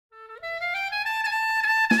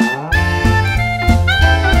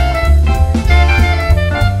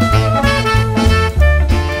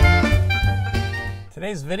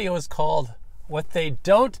Today's video is called What They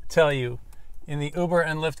Don't Tell You in the Uber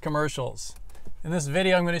and Lyft Commercials. In this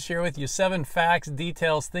video, I'm going to share with you 7 facts,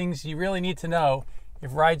 details, things you really need to know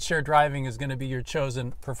if rideshare driving is going to be your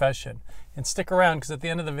chosen profession. And stick around, because at the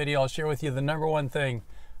end of the video, I'll share with you the #1 thing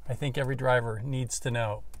I think every driver needs to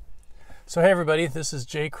know. So hey everybody, this is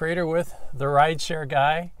Jay Crater with The Rideshare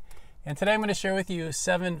Guy. And today I'm going to share with you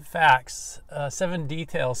 7 facts, 7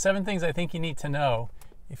 details, 7 things I think you need to know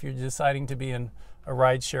if you're deciding to be a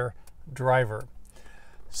rideshare driver.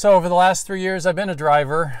 So over the last 3 years, I've been a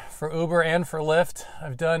driver for Uber and for Lyft.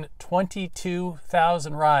 I've done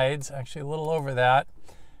 22,000 rides, actually a little over that.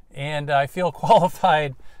 And I feel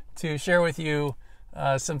qualified to share with you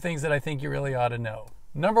some things that I think you really ought to know.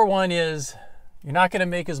 #1 is you're not going to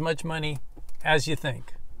make as much money as you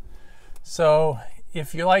think. So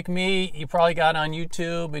if you're like me, you probably got on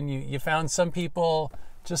YouTube and you found some people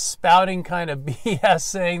just spouting kind of BS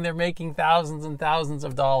saying they're making thousands and thousands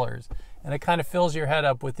of dollars. And it kind of fills your head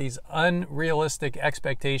up with these unrealistic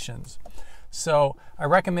expectations. So I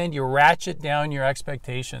recommend you ratchet down your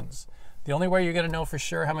expectations. The only way you're going to know for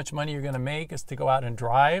sure how much money you're going to make is to go out and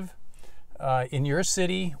drive in your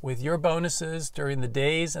city with your bonuses during the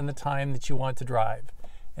days and the time that you want to drive.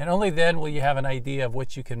 And only then will you have an idea of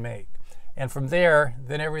what you can make. And from there,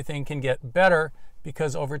 then everything can get better,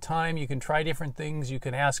 because over time you can try different things, you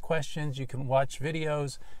can ask questions, you can watch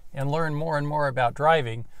videos and learn more and more about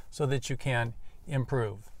driving so that you can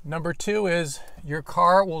improve. #2 is your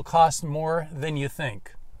car will cost more than you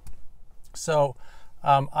think. So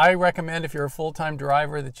I recommend, if you're a full-time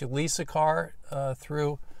driver, that you lease a car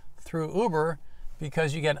through Uber,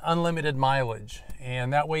 because you get unlimited mileage,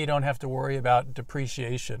 and that way you don't have to worry about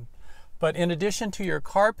depreciation. But in addition to your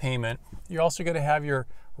car payment, you're also going to have your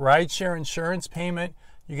rideshare insurance payment.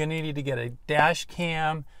 You're going to need to get a dash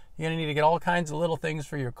cam. You're going to need to get all kinds of little things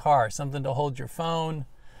for your car, something to hold your phone,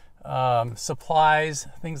 supplies,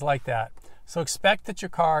 things like that. So expect that your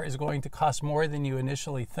car is going to cost more than you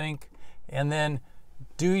initially think, and then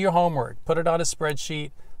do your homework. Put it on a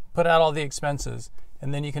spreadsheet, put out all the expenses,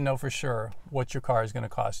 and then you can know for sure what your car is going to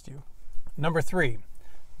cost you. #3.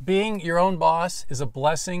 Being your own boss is a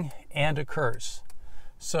blessing and a curse.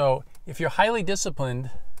 So if you're highly disciplined,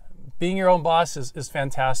 being your own boss is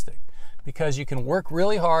fantastic, because you can work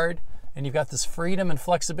really hard and you've got this freedom and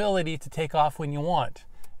flexibility to take off when you want.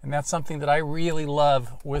 And that's something that I really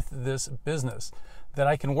love with this business, that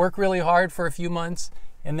I can work really hard for a few months,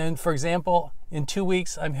 and then, for example, in 2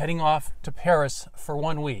 weeks, I'm heading off to Paris for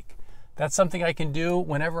 1 week. That's something I can do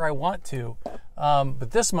whenever I want to.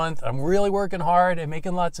 But this month, I'm really working hard. I'm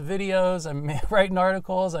making lots of videos. I'm writing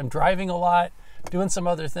articles. I'm driving a lot, doing some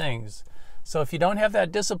other things. So if you don't have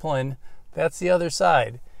that discipline, that's the other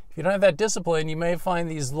side. If you don't have that discipline, you may find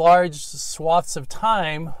these large swaths of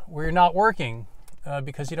time where you're not working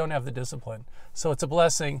because you don't have the discipline. So it's a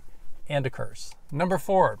blessing and a curse.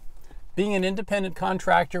 #4, being an independent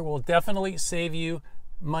contractor will definitely save you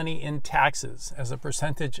money in taxes as a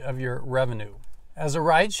percentage of your revenue. As a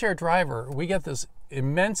rideshare driver, we get this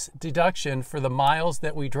immense deduction for the miles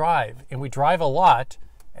that we drive, and we drive a lot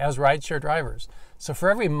as rideshare drivers. So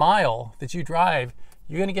for every mile that you drive,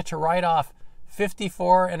 you're going to get to write off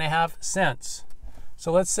 54.5 cents.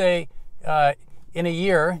 So let's say in a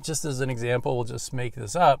year, just as an example, we'll just make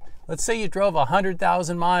this up. Let's say you drove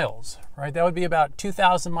 100,000 miles, right? That would be about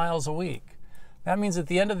 2,000 miles a week. That means at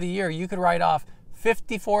the end of the year, you could write off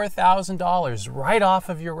 $54,000 right off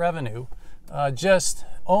of your revenue, just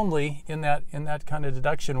only in that kind of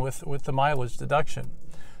deduction with the mileage deduction.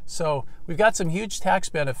 So we've got some huge tax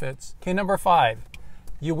benefits. Okay, #5,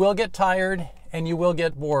 you will get tired and you will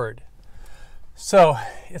get bored. So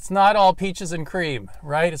it's not all peaches and cream,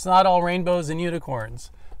 right? It's not all rainbows and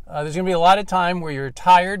unicorns. There's going to be a lot of time where you're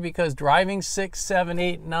tired, because driving 6, 7,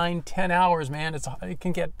 8, 9, 10 hours, man, it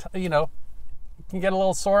can get, it can get a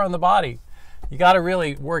little sore on the body. You got to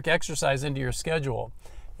really work exercise into your schedule.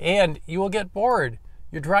 And you will get bored.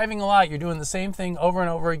 You're driving a lot. You're doing the same thing over and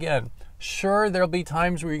over again. Sure, there'll be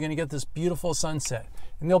times where you're going to get this beautiful sunset.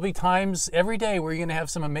 And there'll be times every day where you're going to have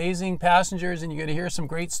some amazing passengers and you're going to hear some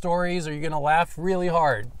great stories, or you're going to laugh really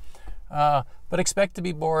hard. But expect to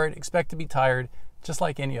be bored, expect to be tired, just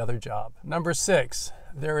like any other job. #6,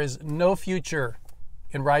 there is no future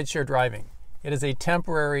in rideshare driving. It is a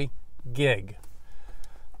temporary gig.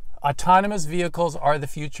 Autonomous vehicles are the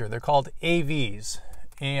future. They're called AVs.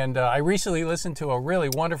 And I recently listened to a really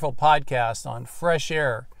wonderful podcast on fresh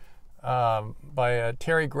air by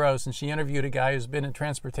Terry Gross, and she interviewed a guy who's been in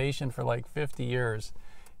transportation for like 50 years.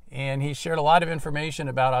 And he shared a lot of information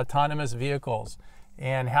about autonomous vehicles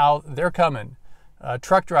and how they're coming.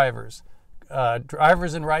 Truck drivers,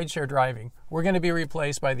 drivers in rideshare driving, we're going to be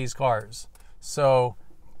replaced by these cars. So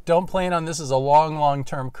don't plan on this as a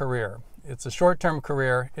long-term career. It's a short-term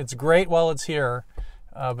career. It's great while it's here,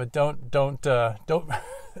 but don't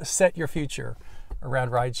set your future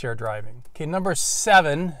around rideshare driving. Okay, number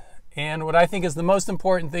 7, and what I think is the most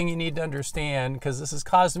important thing you need to understand, because this has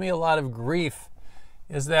caused me a lot of grief,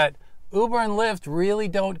 is that Uber and Lyft really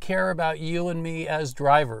don't care about you and me as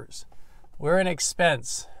drivers. We're an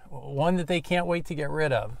expense, one that they can't wait to get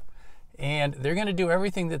rid of. And they're going to do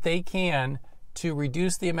everything that they can to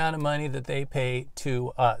reduce the amount of money that they pay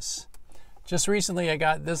to us. Just recently, I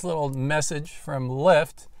got this little message from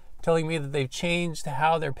Lyft telling me that they've changed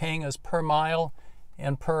how they're paying us per mile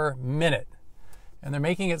and per minute. And they're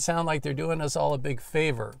making it sound like they're doing us all a big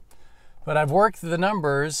favor. But I've worked the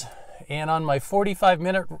numbers, and on my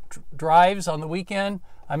 45-minute drives on the weekend,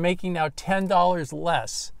 I'm making now $10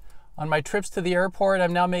 less. On my trips to the airport,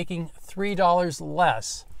 I'm now making $3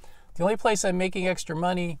 less. The only place I'm making extra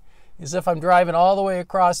money is if I'm driving all the way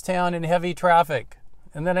across town in heavy traffic,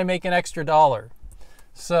 and then I make an extra $1.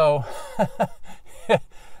 So,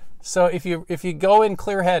 so if you go in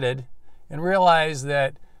clear-headed and realize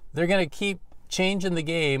that they're going to keep changing the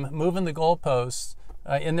game, moving the goalposts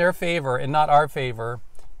in their favor and not our favor,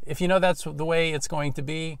 if you know that's the way it's going to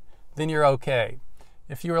be, then you're okay.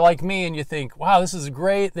 If you were like me and you think, wow, this is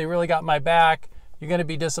great, they really got my back, you're going to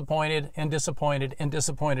be disappointed and disappointed and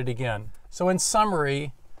disappointed again. So in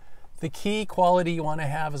summary, the key quality you want to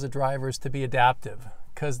have as a driver is to be adaptive,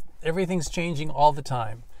 because everything's changing all the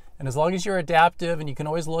time. And as long as you're adaptive and you can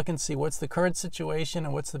always look and see what's the current situation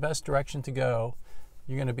and what's the best direction to go,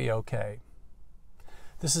 you're going to be okay.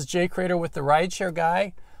 This is Jay Crater with the Rideshare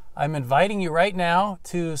Guy. I'm inviting you right now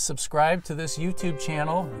to subscribe to this YouTube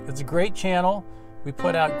channel. It's a great channel. We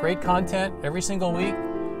put out great content every single week.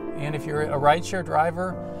 And if you're a rideshare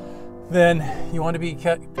driver, then you want to be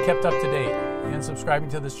kept up to date. And subscribing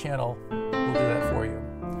to this channel will do that for you.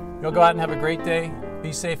 You'll go out and have a great day.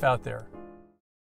 Be safe out there.